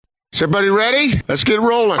Is everybody ready? Let's get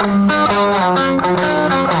rolling.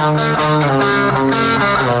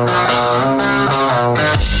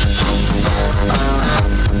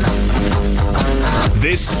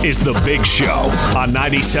 This is The Big Show on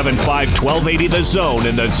 97.5, 1280 The Zone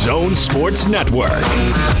and The Zone Sports Network.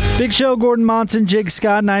 Big Show, Gordon Monson, Jake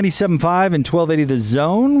Scott, 97.5 and 1280 The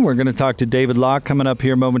Zone. We're going to talk to David Locke coming up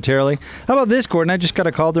here momentarily. How about this, Gordon? I just got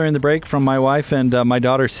a call during the break from my wife and my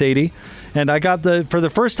daughter, Sadie. And I got for the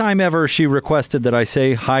first time ever, she requested that I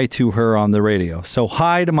say hi to her on the radio. So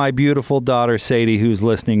hi to my beautiful daughter, Sadie, who's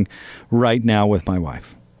listening right now with my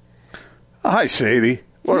wife. Hi, Sadie.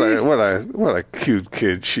 What a cute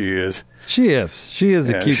kid she is. She is. She is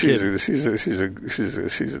a cute kid.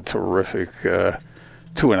 She's a terrific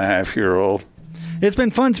 2.5-year-old. It's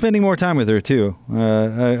been fun spending more time with her, too.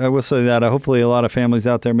 I will say that. Hopefully a lot of families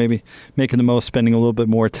out there maybe making the most, spending a little bit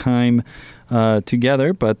more time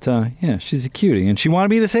together. But, yeah, she's a cutie. And she wanted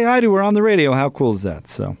me to say hi to her on the radio. How cool is that?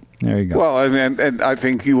 So, there you go. Well, and I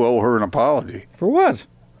think you owe her an apology. For what?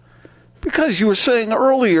 Because you were saying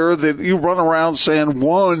earlier that you run around saying,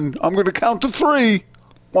 1, I'm going to count to 3.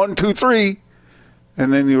 1, 2, 3.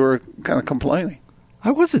 And then you were kind of complaining.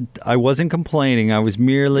 I wasn't complaining. I was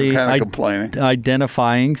merely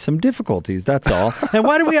identifying some difficulties. That's all. And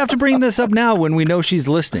why do we have to bring this up now when we know she's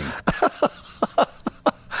listening?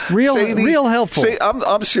 Real helpful.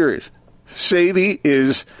 I'm serious. Sadie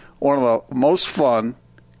is one of the most fun,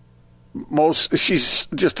 she's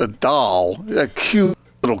just a doll, a cute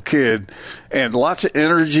little kid, and lots of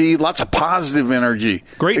energy, lots of positive energy.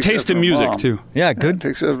 Great taste in music, too. Yeah, good.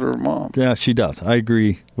 Takes after her mom. Yeah, she does. I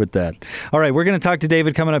agree with that. All right, we're going to talk to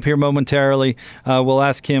David coming up here momentarily. We'll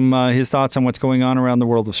ask him his thoughts on what's going on around the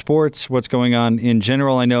world of sports, what's going on in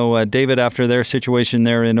general. I know David, after their situation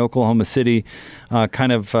there in Oklahoma City,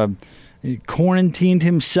 kind of quarantined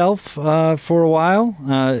himself for a while.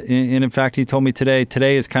 And in fact, he told me today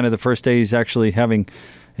is kind of the first day he's actually having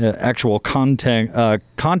actual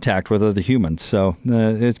contact with other humans. So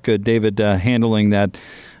it's good. David handling that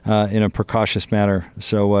in a precautious manner.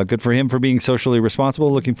 So good for him for being socially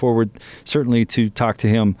responsible. Looking forward certainly to talk to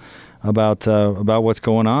him about what's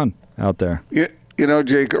going on out there. Yeah. You know,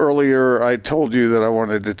 Jake, earlier I told you that I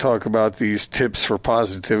wanted to talk about these tips for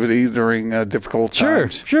positivity during difficult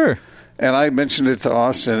times. Sure. And I mentioned it to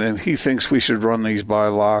Austin, and he thinks we should run these by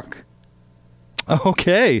Locke.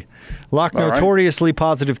 Okay. Locke, notoriously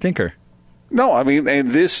positive thinker. No, I mean, and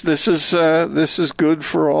this is good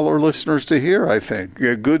for all our listeners to hear, I think.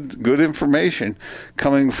 Good information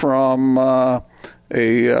coming from a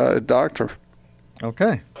doctor.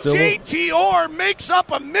 Okay. So J.T. Orr makes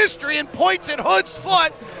up a mystery and points at Hood's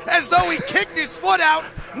foot as though he kicked his foot out.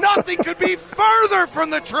 Nothing could be further from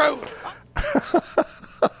the truth.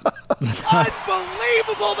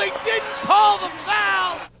 Unbelievable, they didn't call the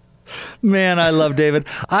foul. Man, I love David.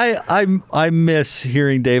 I miss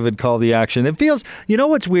hearing David call the action. It feels, you know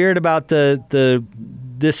what's weird about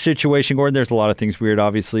this situation, Gordon? There's a lot of things weird,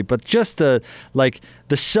 obviously, but just the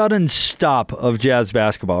sudden stop of Jazz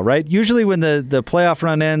basketball, right? Usually when the playoff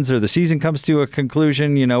run ends or the season comes to a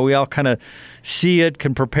conclusion, you know, we all kind of see it,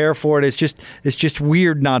 can prepare for it. It's just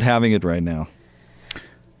weird not having it right now.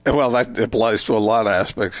 Well, that applies to a lot of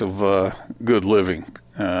aspects of good living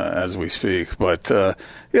as we speak. But,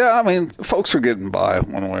 yeah, I mean, folks are getting by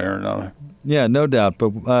one way or another. Yeah, no doubt.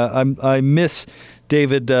 But I miss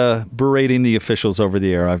David berating the officials over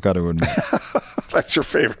the air, I've got to admit. That's your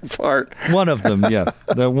favorite part. One of them, yes.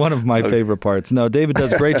 One of my favorite parts. No, David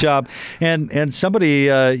does a great job. And somebody,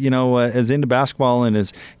 as into basketball and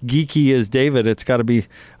as geeky as David, it's got to be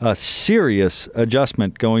a serious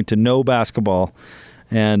adjustment going to no basketball.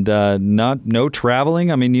 And no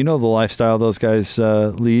traveling. I mean, you know the lifestyle those guys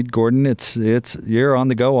lead, Gordon. It's you're on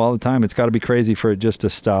the go all the time. It's got to be crazy for it just to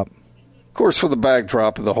stop. Of course, for the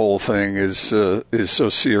backdrop of the whole thing is so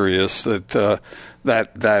serious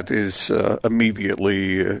that is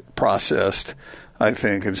immediately processed, I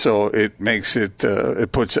think, and so it makes it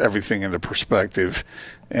puts everything into perspective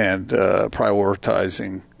and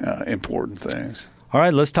prioritizing important things. All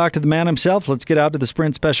right, let's talk to the man himself. Let's get out to the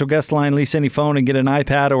Sprint special guest line, lease any phone, and get an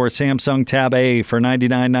iPad or a Samsung Tab A for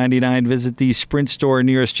 $99.99. Visit the Sprint store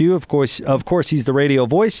nearest you. Of course, he's the radio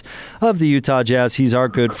voice of the Utah Jazz. He's our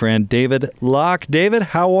good friend, David Locke. David,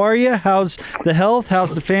 how are you? How's the health?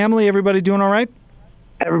 How's the family? Everybody doing all right?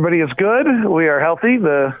 Everybody is good. We are healthy.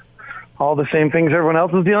 All the same things everyone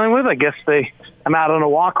else is dealing with. I guess I'm out on a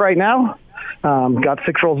walk right now. Got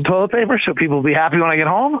 6 rolls of toilet paper, so people will be happy when I get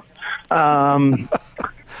home.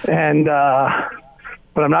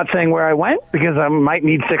 but I'm not saying where I went because I might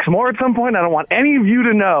need 6 more at some point. I don't want any of you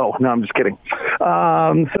to know. No, I'm just kidding.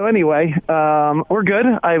 So anyway, we're good.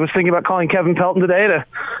 I was thinking about calling Kevin Pelton today to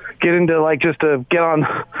get into just to get on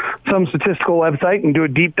some statistical website and do a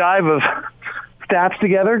deep dive of stats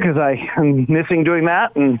together because I am missing doing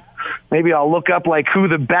that. And maybe I'll look up who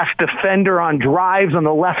the best defender on drives on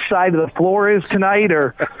the left side of the floor is tonight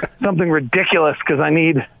or something ridiculous because I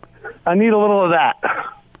need a little of that.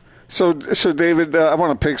 So David, I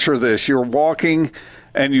want to picture this. You're walking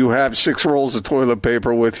and you have 6 rolls of toilet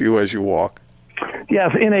paper with you as you walk.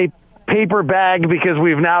 Yes, in a paper bag because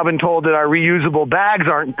we've now been told that our reusable bags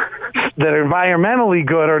that are environmentally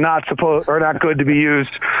good are not good to be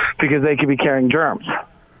used because they could be carrying germs.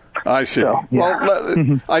 I see. So, yeah.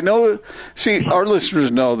 Well, I know. See, our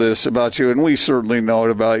listeners know this about you, and we certainly know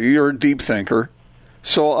it about you. You're a deep thinker.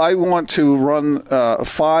 So I want to run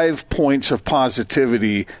 5 points of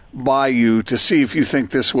positivity by you to see if you think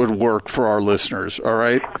this would work for our listeners. All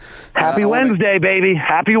right? Happy Wednesday, baby.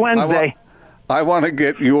 Happy Wednesday. I want to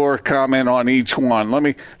get your comment on each one.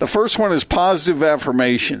 The first one is positive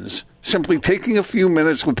affirmations. Simply taking a few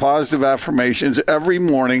minutes with positive affirmations every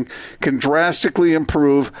morning can drastically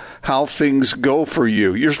improve how things go for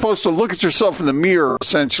you. You're supposed to look at yourself in the mirror,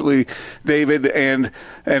 essentially, David, and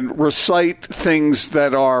recite things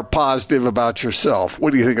that are positive about yourself.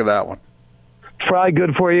 What do you think of that one? It's probably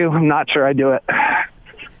good for you. I'm not sure I do it.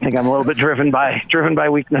 I think I'm a little bit driven by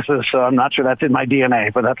weaknesses, so I'm not sure that's in my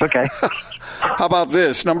DNA, but that's okay. How about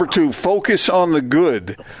this? Number 2, focus on the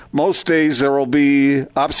good. Most days there will be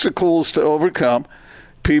obstacles to overcome,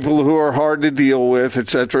 people who are hard to deal with, et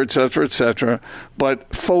cetera, et cetera, et cetera.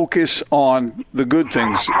 But focus on the good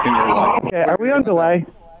things in your life. Okay, are we on delay?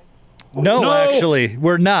 No, actually,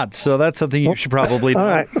 we're not. So that's something you should probably do. All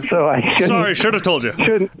right, so I shouldn't. Sorry, should have told you.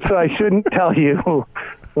 I shouldn't tell you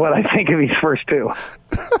what I think of these first 2.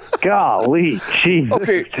 Golly, jeez.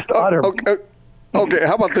 Okay. Just utter. Okay.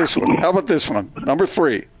 How about this one? Number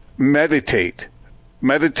 3, meditate.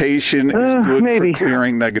 Meditation is good maybe. for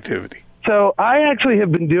clearing negativity. So I actually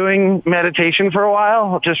have been doing meditation for a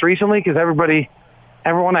while, just recently, because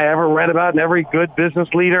everyone I ever read about, and every good business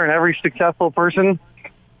leader and every successful person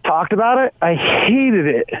talked about it. I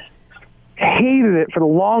hated it for the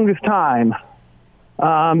longest time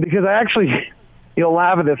because I actually. You'll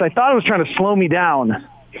laugh at this. I thought it was trying to slow me down.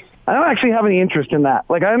 I don't actually have any interest in that.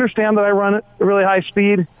 I understand that I run at a really high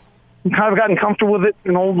speed. I've kind of gotten comfortable with it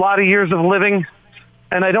in a lot of years of living,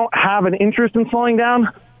 and I don't have an interest in slowing down.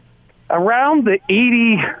 Around the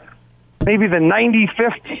 80, maybe the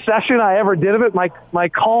 95th session I ever did of it, my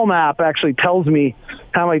Calm app actually tells me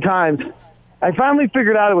how many times. I finally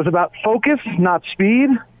figured out it was about focus, not speed,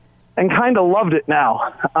 and kind of loved it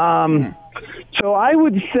now. So I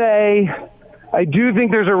would say I do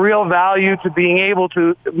think there's a real value to being able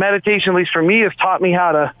to, meditation, at least for me, has taught me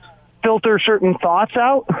how to filter certain thoughts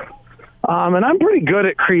out. And I'm pretty good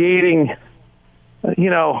at creating,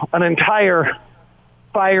 an entire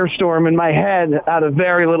firestorm in my head out of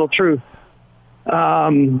very little truth.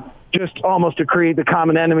 Just almost to create the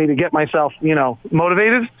common enemy to get myself,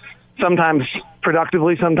 motivated, sometimes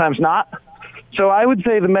productively, sometimes not. So I would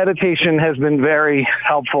say the meditation has been very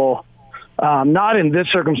helpful. Not in this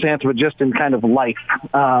circumstance, but just in kind of life.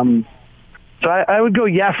 So I would go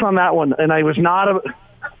yes on that one. And I was not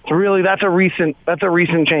that's a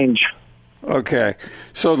recent change. Okay.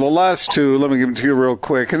 So the last 2, let me give them to you real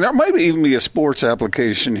quick. And there might even be a sports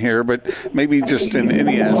application here, but maybe just in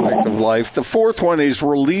any aspect of life. The 4th one is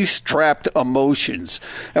release trapped emotions.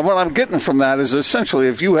 And what I'm getting from that is essentially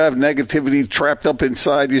if you have negativity trapped up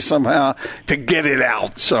inside you somehow, to get it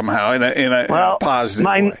out somehow in a positive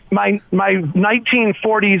way. My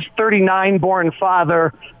 1940s 39 born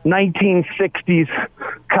father, 1960s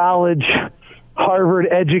college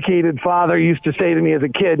Harvard-educated father used to say to me as a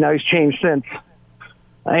kid, now he's changed since,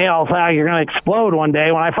 you're going to explode one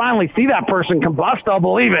day. When I finally see that person combust, I'll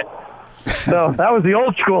believe it. So that was the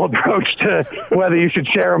old school approach to whether you should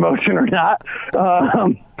share emotion or not.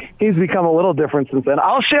 He's become a little different since then.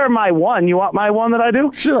 I'll share my one. You want my one that I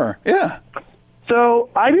do? Sure, yeah. So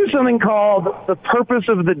I do something called the purpose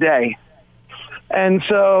of the day. And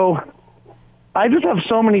so I just have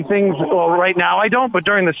so many things. Well, right now I don't, but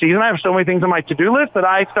during the season I have so many things on my to-do list that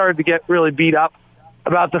I started to get really beat up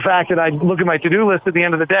about the fact that I look at my to-do list at the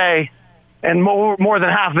end of the day and more than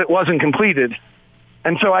half of it wasn't completed.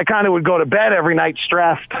 And so I kind of would go to bed every night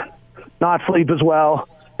stressed, not sleep as well,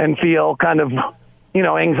 and feel kind of,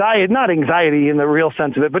 anxiety, not anxiety in the real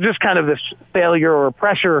sense of it, but just kind of this failure or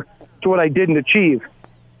pressure to what I didn't achieve.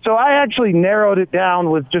 So I actually narrowed it down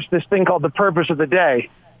with just this thing called the purpose of the day.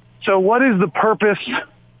 So what is the purpose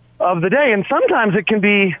of the day. And sometimes it can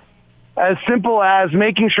be as simple as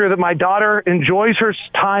making sure that my daughter enjoys her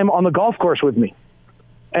time on the golf course with me,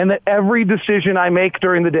 and that every decision I make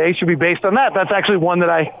during the day should be based on that. That's actually one that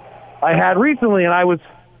I had recently, and I was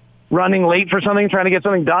running late for something, trying to get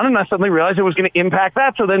something done, and I suddenly realized it was going to impact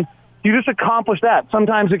that. So then you just accomplish that.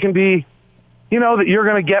 Sometimes it can be, that you're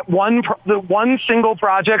going to get the one single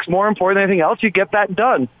project's more important than anything else. You get that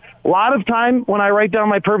done. A lot of time when I write down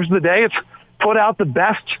my purpose of the day, it's put out the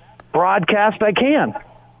best broadcast I can.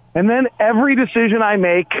 And then every decision I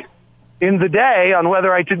make in the day on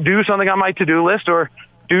whether I should do something on my to-do list or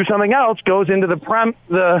do something else goes into the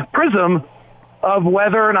prism of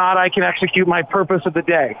whether or not I can execute my purpose of the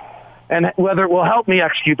day and whether it will help me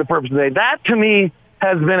execute the purpose of the day. That, to me,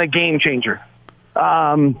 has been a game changer.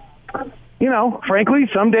 Frankly,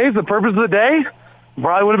 some days the purpose of the day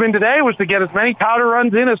probably would have been today was to get as many powder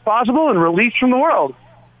runs in as possible and release from the world.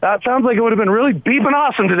 That sounds like it would have been really beeping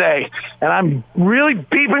awesome today. And I'm really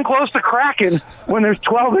beeping close to cracking when there's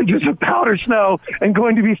 12 inches of powder snow and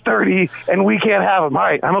going to be 30 and we can't have them. All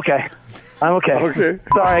right, I'm okay. Okay.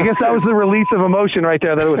 Sorry, I guess that was the release of emotion right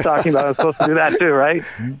there that I was talking about. I was supposed to do that too, right?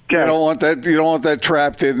 Okay. You don't want that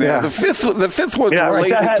trapped in there. Yeah. The fifth one's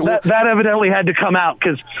related to that evidently had to come out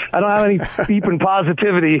because I don't have any beeping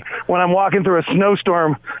positivity when I'm walking through a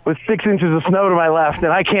snowstorm with 6 inches of snow to my left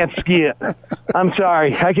and I can't ski it. I'm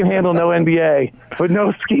sorry. I can handle no NBA, but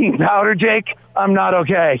no skiing powder, Jake. I'm not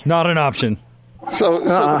okay. Not an option. So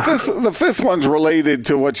the fifth one's related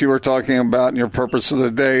to what you were talking about in your purpose of the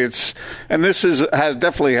day.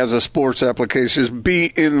 Definitely has a sports application. Is be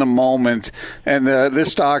in the moment. And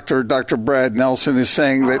this doctor, Dr. Brad Nelson, is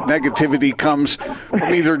saying that negativity comes from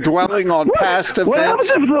either dwelling on past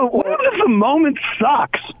events. What if the moment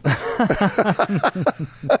sucks?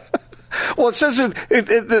 Well, it says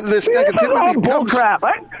this negativity comes. Crap.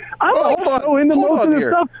 I'm so into most of this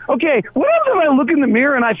stuff. Okay, what happens if I look in the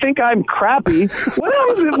mirror and I think I'm crappy? What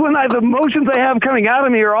happens when the emotions I have coming out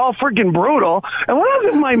of me are all freaking brutal? And what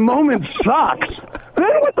happens if my moment sucks?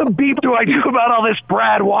 Then what the beep do I do about all this,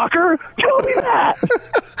 Brad Walker? Tell me that.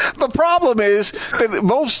 The problem is that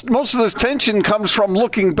most of this tension comes from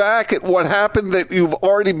looking back at what happened that you've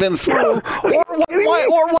already been through, or what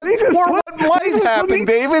might happen,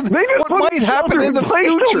 David. What might happen in the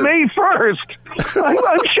future? May 1st.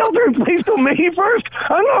 I'm shelter in place till May 1st.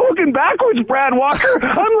 I'm not looking backwards, Brad Walker.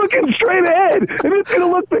 I'm looking straight ahead, and it's going to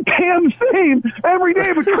look the damn same every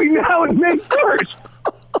day between now and May 1st.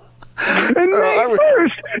 And May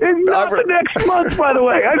 1st is not the next month, by the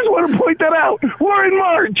way. I just want to point that out. We're in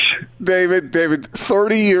March. David,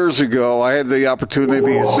 30 years ago, I had the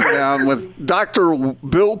opportunity to sit down with Dr.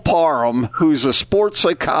 Bill Parham, who's a sports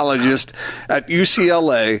psychologist at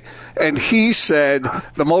UCLA, and he said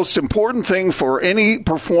the most important thing for any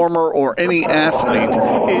performer or any athlete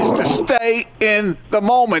is to stay in the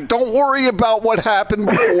moment. Don't worry about what happened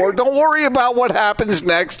before. Don't worry about what happens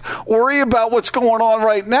next. Worry about what's going on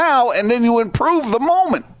right now, and then you improve the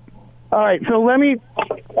moment. All right, so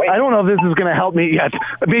I don't know if this is going to help me yet.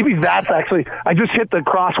 Maybe that's actually, I just hit the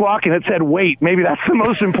crosswalk and it said wait. Maybe that's the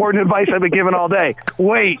most important advice I've been given all day.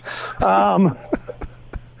 Wait. I'm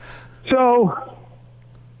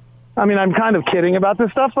kind of kidding about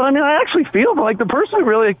this stuff, but I actually feel like the person who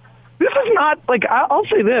really, this is not, I'll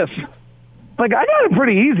say this. I got it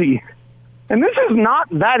pretty easy. And this is not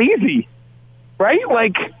that easy, right?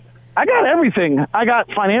 I got everything. I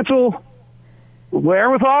got financial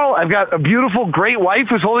wherewithal. I've got a beautiful, great wife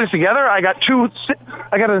who's holding us together. I got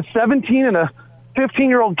a 17 and a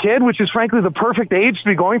 15-year-old kid, which is frankly the perfect age to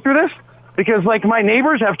be going through this. Because my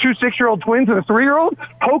neighbors have 2 6-year-old twins and a 3-year-old,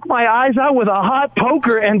 poke my eyes out with a hot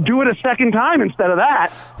poker and do it a second time instead of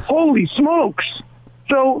that. Holy smokes.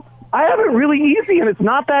 So I have it really easy, and it's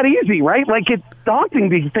not that easy, right? It's daunting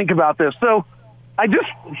to think about this. So I just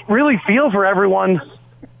really feel for everyone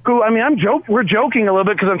who, we're joking a little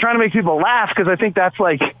bit because I'm trying to make people laugh because I think that's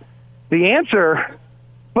the answer.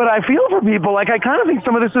 But I feel for people. I kind of think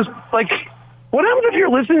some of this is what happens if you're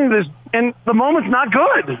listening to this and the moment's not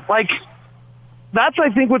good? That's, I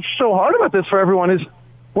think, what's so hard about this for everyone is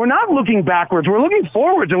we're not looking backwards. We're looking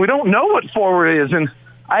forwards, and we don't know what forward is. And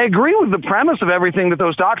I agree with the premise of everything that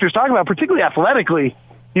those doctors talk about, particularly athletically.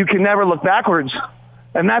 You can never look backwards.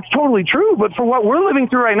 And that's totally true. But for what we're living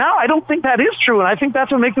through right now, I don't think that is true. And I think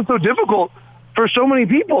that's what makes it so difficult for so many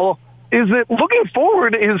people is that looking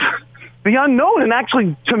forward is the unknown. And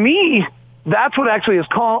actually, to me, that's what actually is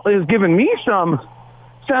given me some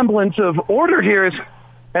semblance of order here.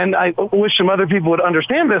 And I wish some other people would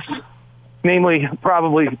understand this, namely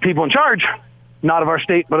probably people in charge, not of our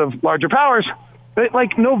state, but of larger powers, But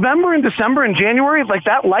like November and December and January, like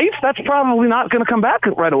that life, that's probably not going to come back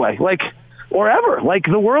right away, like, or ever. Like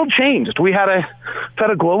the world changed. We had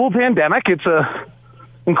a global pandemic. It's a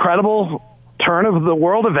incredible turn of the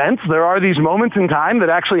world events. There are these moments in time that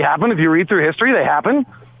actually happen. If you read through history, they happen.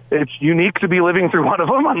 It's unique to be living through one of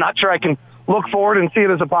them. I'm not sure I can look forward and see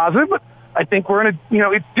it as a positive, but I think we're in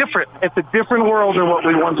it's different. It's a different world than what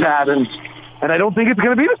we once had. And I don't think it's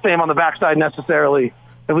going to be the same on the backside necessarily,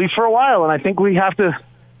 at least for a while. And I think we have to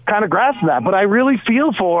kind of grasp that. But I really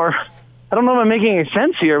feel I don't know if I'm making any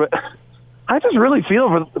sense here, but I just really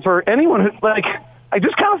feel for anyone who, like, I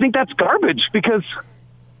just kind of think that's garbage because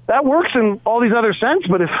that works in all these other sense.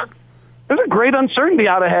 But if there's a great uncertainty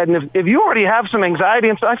out ahead, and if you already have some anxiety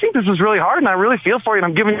and stuff, I think this is really hard, and I really feel for you, and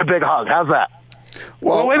I'm giving you a big hug. How's that?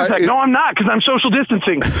 Well, wait a second. No, I'm not, because I'm social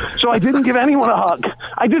distancing. So I didn't give anyone a hug.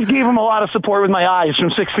 I just gave them a lot of support with my eyes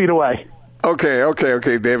from 6 feet away.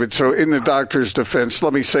 Okay, David. So in the doctor's defense,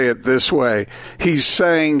 let me say it this way. He's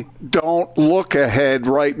saying don't look ahead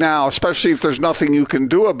right now, especially if there's nothing you can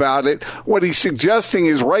do about it. What he's suggesting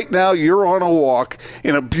is right now you're on a walk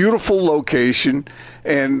in a beautiful location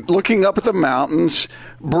and looking up at the mountains,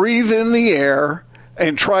 breathe in the air,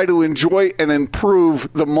 and try to enjoy and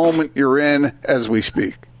improve the moment you're in as we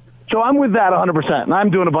speak. So I'm with that 100%. And I'm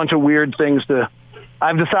doing a bunch of weird things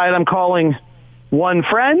I've decided I'm calling one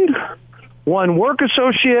friend, one work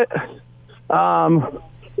associate, and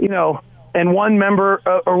one member,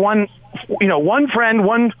 or one friend,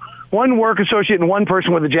 one work associate, and one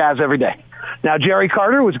person with the Jazz every day. Now, Jerry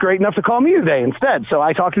Carter was great enough to call me today instead, so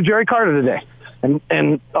I talked to Jerry Carter today. And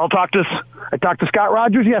I talked to Scott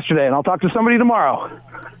Rogers yesterday, and I'll talk to somebody tomorrow.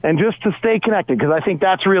 And just to stay connected, because I think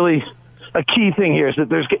that's really a key thing here, is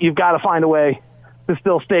that you've got to find a way to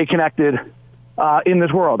still stay connected in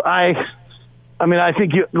this world. I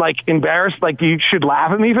think you embarrassed, you should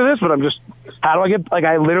laugh at me for this, but I'm just,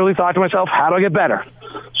 I literally thought to myself, how do I get better?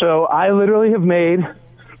 So I literally have made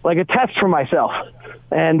a test for myself.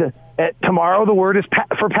 And tomorrow the word is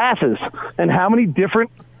for passes. And how many different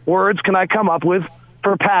words can I come up with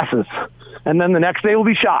for passes? And then the next day will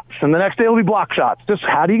be shots, and the next day will be block shots. Just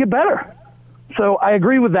how do you get better? So I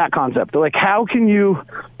agree with that concept. How can you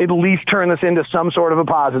at least turn this into some sort of a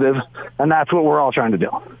positive? And that's what we're all trying to do.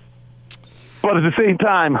 But at the same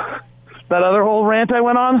time, that other whole rant I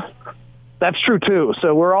went on, that's true too.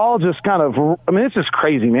 So we're all just it's just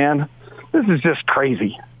crazy, man. This is just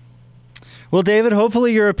crazy. Well, David,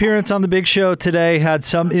 hopefully your appearance on the big show today had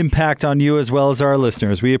some impact on you as well as our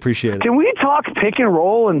listeners. We appreciate it. Can we talk pick and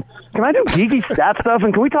roll, and can I do geeky stat stuff?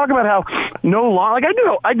 And can we talk about how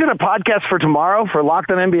I did a podcast for tomorrow for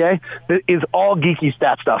Locked on NBA that is all geeky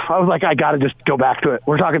stat stuff. I was like, I got to just go back to it.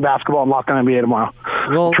 We're talking basketball and Locked on NBA tomorrow.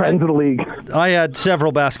 Well, trends of the league. I had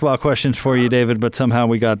several basketball questions for you, David, but somehow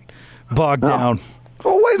we got bogged down.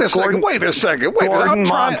 Oh, wait a second. Gordon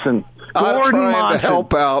Monson. I'm trying to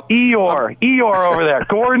help out. Eeyore over there.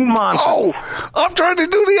 Gordon Monson. Oh, I'm trying to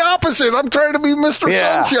do the opposite. I'm trying to be Mr.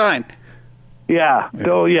 Sunshine. Yeah.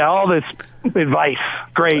 So, all this advice.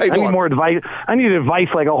 Great. I need more advice. I need advice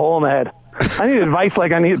like a hole in the head. I need advice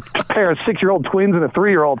like I need a pair of 6-year-old twins and a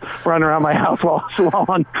 3-year-old running around my house while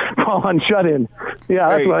on shut-in. Yeah,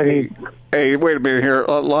 that's what I need. Hey, wait a minute here.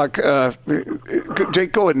 Locke,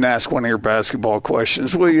 Jake, go ahead and ask one of your basketball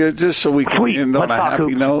questions, will you? Just so we can end on a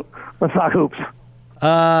happy note. Let's talk hoops.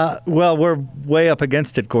 Well, we're way up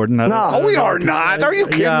against it, Gordon. No, we are not. Are you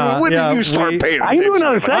kidding me? When did you start paying attention? I do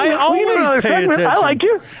another segment. I always pay attention. I like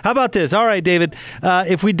you. How about this? All right, David.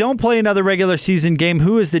 If we don't play another regular season game,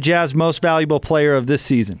 who is the Jazz most valuable player of this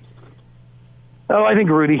season? Oh, I think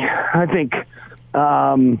Rudy. I think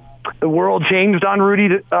the world changed on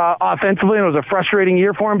Rudy offensively, and it was a frustrating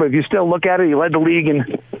year for him. But if you still look at it, he led the league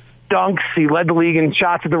in dunks. He led the league in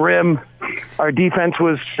shots at the rim. Our defense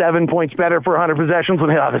was 7 points better for 100 possessions.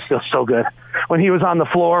 That's still so good. When he was on the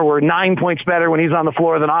floor, we're 9 points better when he's on the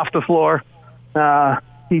floor than off the floor.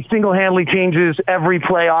 He single-handedly changes every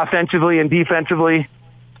play offensively and defensively.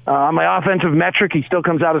 On my offensive metric, he still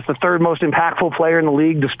comes out as the third most impactful player in the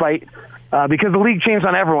league, despite because the league changed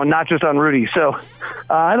on everyone, not just on Rudy. So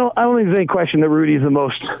I don't think there's any question that Rudy is the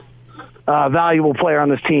most valuable player on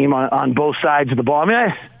this team on both sides of the ball.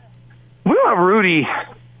 We don't have Rudy.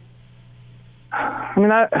 I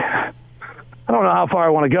don't know how far I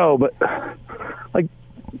want to go, but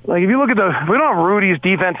if you look at we don't have Rudy's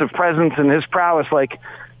defensive presence and his prowess.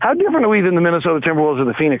 How different are we than the Minnesota Timberwolves or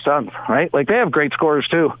the Phoenix Suns, right? They have great scorers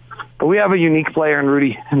too, but we have a unique player in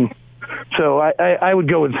Rudy, and so I would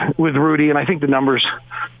go with Rudy, and I think the numbers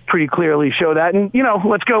pretty clearly show that. And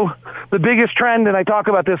let's go the biggest trend, and I talk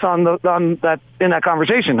about this in that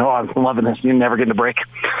conversation. Oh, I'm loving this. You're never getting a break.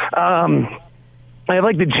 I have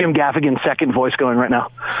like the Jim Gaffigan second voice going right now.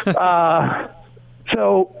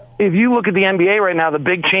 So if you look at the NBA right now, the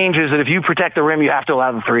big change is that if you protect the rim, you have to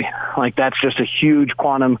allow the three. Like, that's just a huge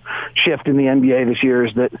quantum shift in the NBA this year,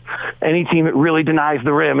 is that any team that really denies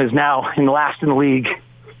the rim is now last in the league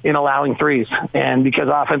in allowing threes. And because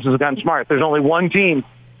offenses have gotten smart, there's only one team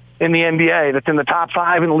in the NBA that's in the top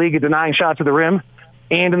 5 in the league at denying shots at the rim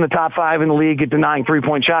and in the top 5 in the league at denying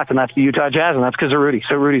three-point shots, and that's the Utah Jazz, and that's because of Rudy.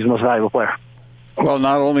 So Rudy's the most valuable player. Well,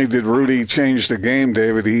 not only did Rudy change the game,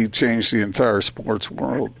 David, he changed the entire sports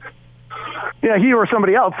world. Yeah, he or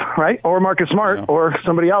somebody else, right? Or Marcus Smart, or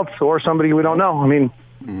somebody else, or somebody we don't know. I mean,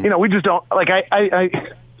 we just don't, like, I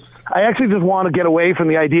actually just want to get away from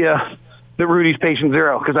the idea that Rudy's patient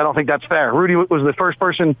zero, because I don't think that's fair. Rudy was the first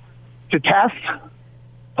person to test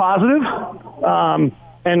positive,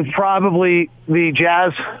 and probably the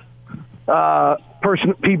Jazz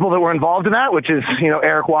people that were involved in that, which is,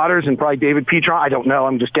 Eric Waters and probably David Petron. I don't know.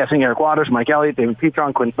 I'm just guessing. Eric Waters, Mike Elliott, David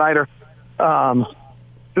Petron, Quinn Snyder,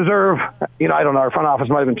 deserve, I don't know, our front office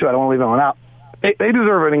might have been too. I don't want to leave anyone out. They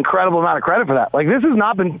deserve an incredible amount of credit for that. Like, this has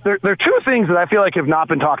not been, there are two things that I feel like have not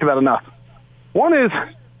been talked about enough. One is,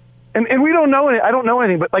 and we don't know, I don't know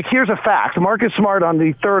anything, but like, here's a fact. Marcus Smart on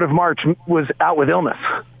the 3rd of March was out with illness.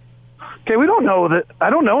 Okay, we don't know that.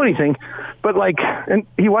 I don't know anything, but like, and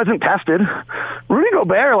he wasn't tested. Rudy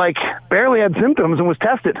Gobert barely had symptoms and was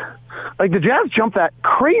tested. Like, the Jazz jumped that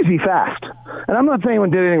crazy fast. And I'm not saying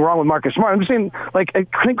anyone did anything wrong with Marcus Smart. I'm just saying, like, I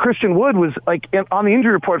think Christian Wood was on the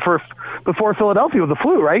injury report before Philadelphia with the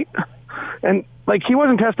flu, right? And like, he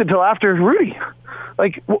wasn't tested till after Rudy.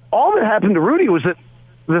 Like, all that happened to Rudy was that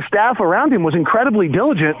the staff around him was incredibly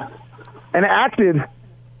diligent and acted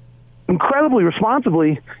incredibly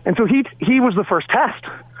responsibly, and so he was the first test.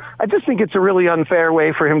 I just think it's a really unfair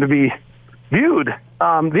way for him to be viewed.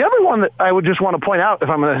 The other one that I would just want to point out, if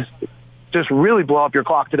I'm going to just really blow up your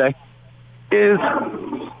clock today, is,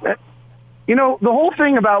 the whole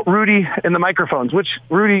thing about Rudy and the microphones, which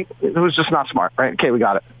Rudy was just not smart, right? Okay, we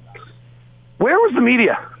got it. Where was the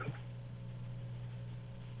media?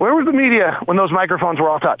 Where was the media when those microphones were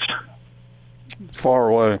all touched? Far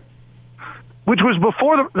away. Which was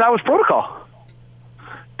before that was protocol.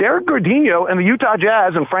 Derek Gordino and the Utah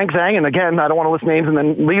Jazz and Frank Zhang, and again, I don't want to list names and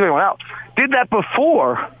then leave anyone out, did that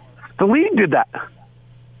before the league did that.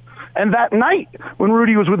 And that night, when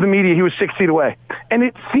Rudy was with the media, he was 6 feet away. And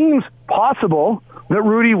it seems possible that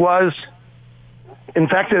Rudy was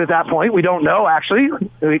infected at that point. We don't know, actually.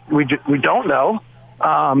 We don't know.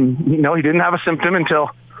 He didn't have a symptom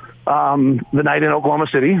until the night in Oklahoma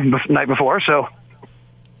City, the night before. So,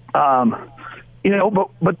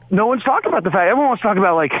 but no one's talking about the fact. Everyone wants to talk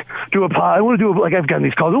about, like, I've gotten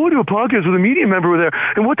these calls. I want to do a podcast with a media member over there,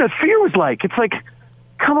 and what that fear was like. It's like,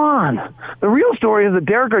 come on. The real story is that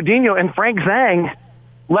Derek Gordino and Frank Zhang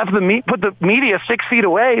put the media 6 feet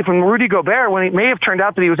away from Rudy Gobert when it may have turned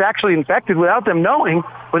out that he was actually infected without them knowing,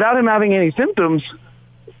 without him having any symptoms,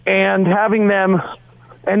 and having them.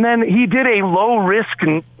 And then he did a low-risk,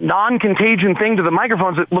 non-contagion thing to the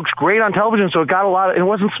microphones that looks great on television, so it got a lot of, it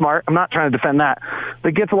wasn't smart. I'm not trying to defend that.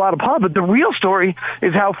 That gets a lot of pub. But the real story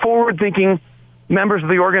is how forward-thinking members of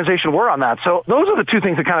the organization were on that. So those are the two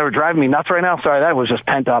things that kind of are driving me nuts right now. Sorry, that was just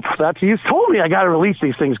pent up. You told me I got to release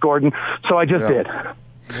these things, Gordon, so I just did.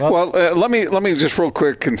 Well, let me just real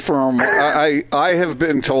quick confirm. I have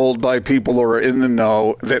been told by people who are in the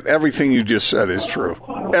know that everything you just said is true.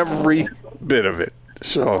 Every bit of it.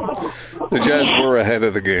 So the Jazz were ahead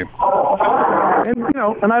of the game.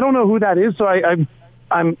 And I don't know who that is, so I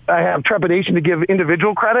have trepidation to give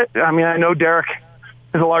individual credit. I mean, I know Derek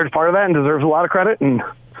is a large part of that and deserves a lot of credit. And,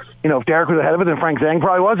 if Derek was ahead of it, then Frank Zhang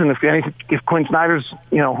probably was. And if Quinn Snyder's,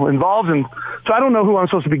 involved. And so I don't know who I'm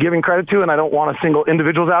supposed to be giving credit to, and I don't want to single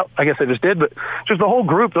individuals out. I guess I just did. But just the whole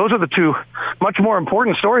group, those are the two much more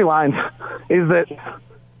important storylines, is that,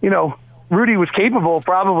 Rudy was capable,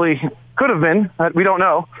 probably could have been, we don't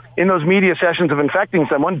know, in those media sessions of infecting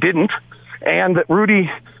someone, didn't, and that Rudy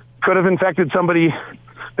could have infected somebody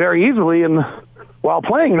very easily while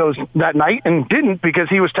playing that night, and didn't, because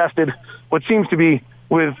he was tested, what seems to be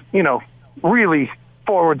with, really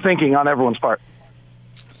forward thinking on everyone's part.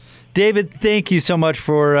 David, thank you so much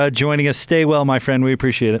for joining us. Stay well, my friend. We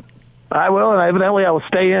appreciate it. I will, and evidently I will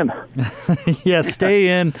stay in. Yeah,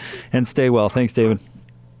 stay in and stay well. Thanks, David.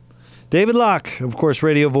 David Locke, of course,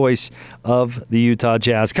 radio voice of the Utah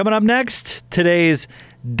Jazz. Coming up next, today's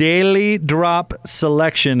daily drop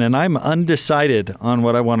selection, and I'm undecided on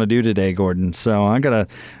what I want to do today, Gordon. So I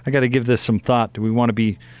gotta give this some thought. Do we want to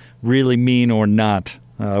be really mean or not?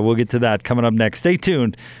 We'll get to that coming up next. Stay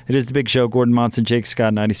tuned. It is The Big Show. Gordon Monson, Jake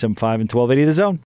Scott, 97.5 and 1280 The Zone.